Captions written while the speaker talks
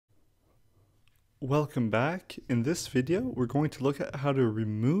Welcome back. In this video, we're going to look at how to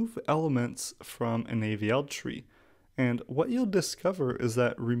remove elements from an AVL tree. And what you'll discover is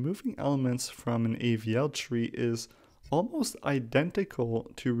that removing elements from an AVL tree is almost identical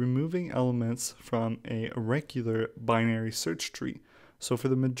to removing elements from a regular binary search tree. So for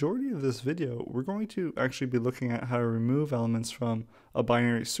the majority of this video, we're going to actually be looking at how to remove elements from a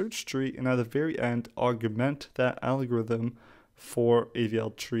binary search tree and at the very end augment that algorithm for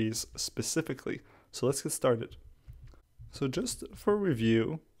AVL trees specifically. So let's get started. So just for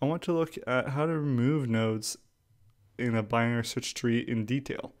review, I want to look at how to remove nodes in a binary search tree in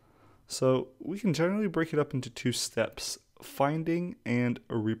detail. So we can generally break it up into two steps, finding and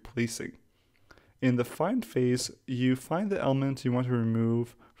replacing. In the find phase, you find the element you want to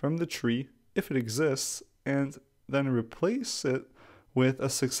remove from the tree, if it exists, and then replace it with a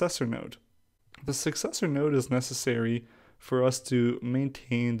successor node. The successor node is necessary for us to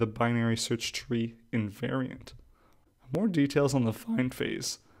maintain the binary search tree invariant. More details on the find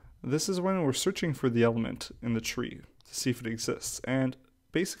phase. This is when we're searching for the element in the tree to see if it exists, and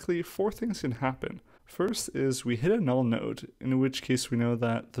basically four things can happen. First is we hit a null node, in which case we know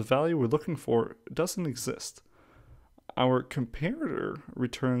that the value we're looking for doesn't exist. Our comparator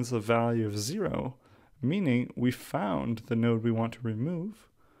returns a value of 0, meaning we found the node we want to remove.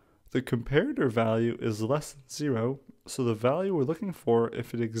 The comparator value is less than 0, so the value we're looking for,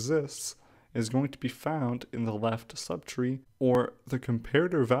 if it exists, is going to be found in the left subtree, or the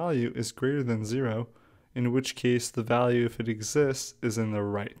comparator value is greater than 0, in which case the value, if it exists, is in the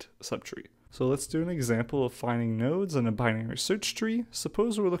right subtree. So let's do an example of finding nodes in a binary search tree.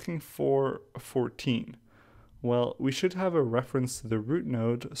 Suppose we're looking for 14. Well, we should have a reference to the root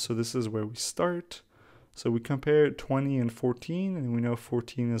node, so this is where we start. So we compare 20 and 14, and we know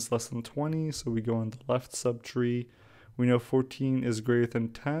 14 is less than 20, so we go in the left subtree. We know 14 is greater than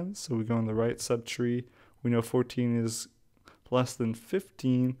 10, so we go in the right subtree. We know 14 is less than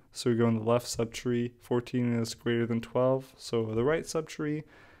 15, so we go in the left subtree. 14 is greater than 12, so the right subtree.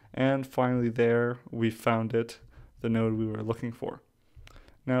 And finally there, we found it, the node we were looking for.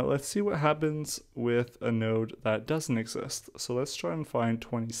 Now let's see what happens with a node that doesn't exist. So let's try and find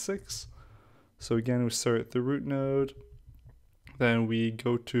 26. So again, we start at the root node, then we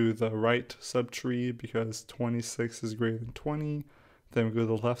go to the right subtree because 26 is greater than 20, then we go to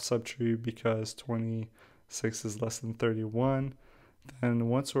the left subtree because 26 is less than 31. Then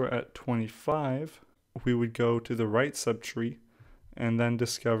once we're at 25, we would go to the right subtree and then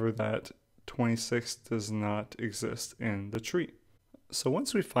discover that 26 does not exist in the tree. So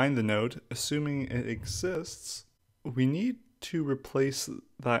once we find the node, assuming it exists, we need to replace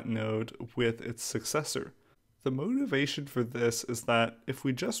that node with its successor. The motivation for this is that if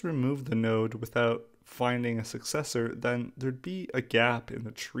we just remove the node without finding a successor, then there'd be a gap in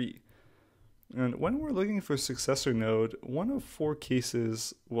the tree. And when we're looking for a successor node, one of four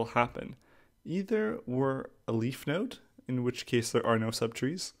cases will happen. Either we're a leaf node, in which case there are no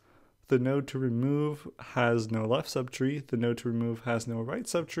subtrees. The node to remove has no left subtree, the node to remove has no right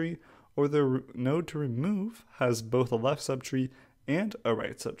subtree, or the node to remove has both a left subtree and a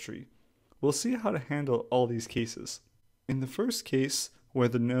right subtree. We'll see how to handle all these cases. In the first case, where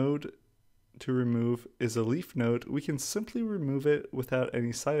the node to remove is a leaf node, we can simply remove it without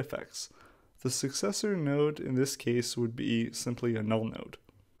any side effects. The successor node in this case would be simply a null node.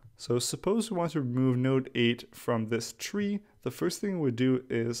 So suppose we want to remove node 8 from this tree. The first thing we'd do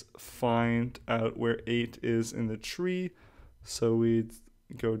is find out where 8 is in the tree. So we'd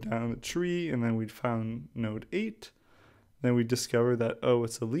go down the tree and then we'd found node 8. Then we discover that, oh,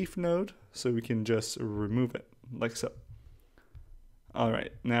 it's a leaf node, so we can just remove it, like so.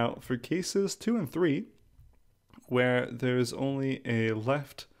 Alright, now for cases 2 and 3, where there's only a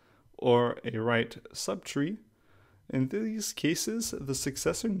left or a right subtree, in these cases, the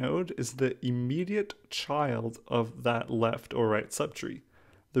successor node is the immediate child of that left or right subtree.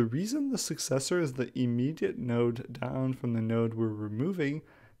 The reason the successor is the immediate node down from the node we're removing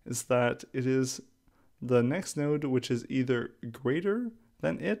is that it is the next node which is either greater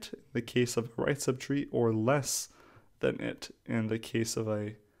than it in the case of a right subtree or less than it in the case of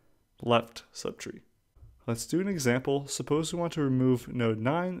a left subtree. Let's do an example. Suppose we want to remove node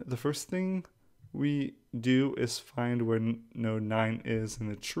 9. The first thing we do is find where node 9 is in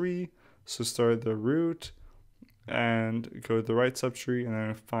the tree. So start at the root and go to the right subtree and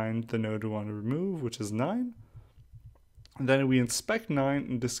then find the node we want to remove, which is 9. And then we inspect 9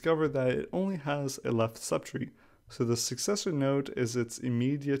 and discover that it only has a left subtree. So the successor node is its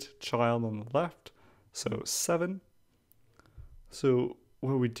immediate child on the left, so 7. So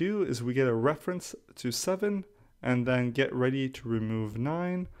what we do is we get a reference to 7 and then get ready to remove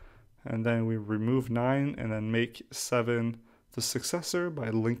 9. and then we remove 9 and then make 7 the successor by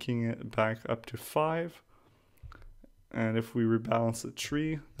linking it back up to 5. And if we rebalance the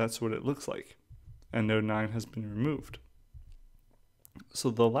tree, that's what it looks like. And node 9 has been removed. So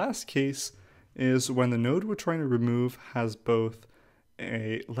the last case is when the node we're trying to remove has both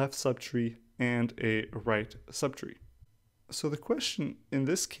a left subtree and a right subtree. So the question in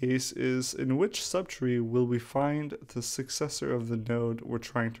this case is, in which subtree will we find the successor of the node we're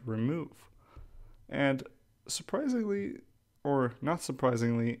trying to remove? And surprisingly, or not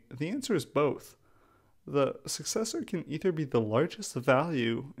surprisingly, the answer is both. The successor can either be the largest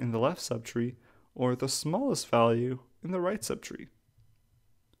value in the left subtree or the smallest value in the right subtree.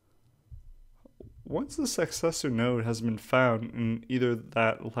 Once the successor node has been found in either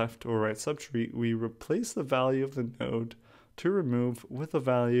that left or right subtree, we replace the value of the node to remove with a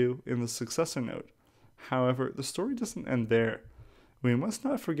value in the successor node. However, the story doesn't end there. We must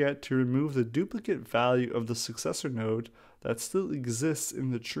not forget to remove the duplicate value of the successor node that still exists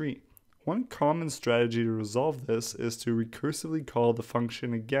in the tree. One common strategy to resolve this is to recursively call the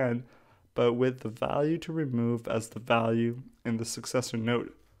function again, but with the value to remove as the value in the successor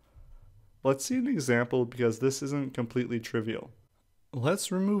node. Let's see an example because this isn't completely trivial.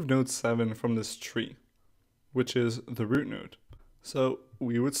 Let's remove node 7 from this tree, which is the root node. So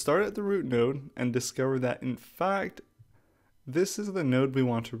we would start at the root node and discover that in fact, this is the node we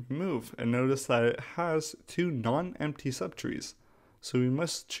want to remove, and notice that it has 2 non-empty subtrees, so we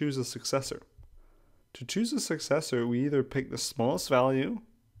must choose a successor. To choose a successor, we either pick the smallest value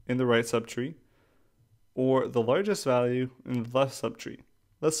in the right subtree or the largest value in the left subtree.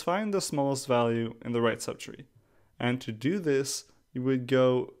 Let's find the smallest value in the right subtree. And to do this, you would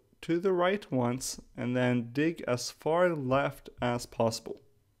go to the right once and then dig as far left as possible.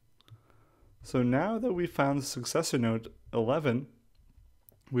 So now that we found the successor node 11,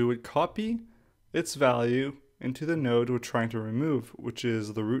 we would copy its value into the node we're trying to remove, which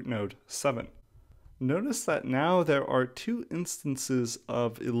is the root node 7. Notice that now there are 2 instances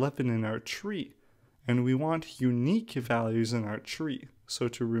of 11 in our tree, and we want unique values in our tree. So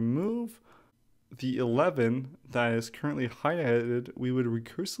to remove the 11 that is currently highlighted, we would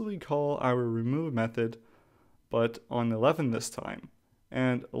recursively call our remove method, but on 11 this time.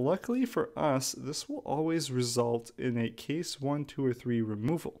 And luckily for us, this will always result in a case 1, 2, or 3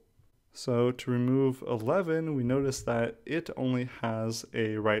 removal. So to remove 11, we notice that it only has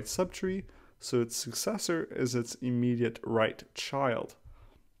a right subtree, so its successor is its immediate right child.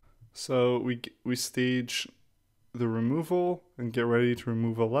 So we stage the removal and get ready to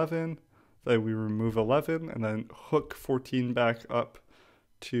remove 11. Then we remove 11 and then hook 14 back up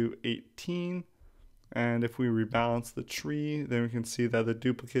to 18. And if we rebalance the tree, then we can see that the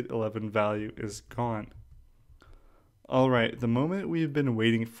duplicate 11 value is gone. Alright, the moment we've been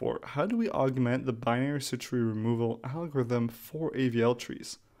waiting for. How do we augment the binary subtree removal algorithm for AVL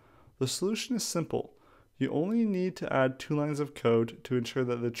trees? The solution is simple. You only need to add 2 lines of code to ensure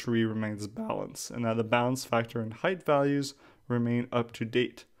that the tree remains balanced and that the balance factor and height values remain up to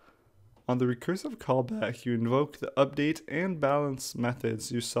date. On the recursive callback, you invoke the update and balance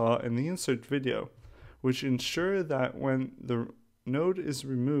methods you saw in the insert video, which ensure that when the node is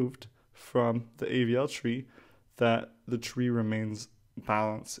removed from the AVL tree, that the tree remains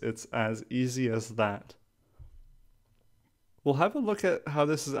balanced. It's as easy as that. We'll have a look at how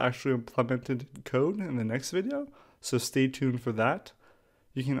this is actually implemented in code in the next video, so stay tuned for that.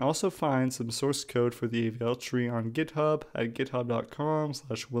 You can also find some source code for the AVL tree on GitHub at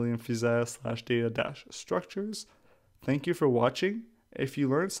github.com/williamfizet/data-structures. Thank you for watching. If you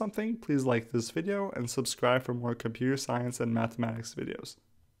learned something, please like this video and subscribe for more computer science and mathematics videos.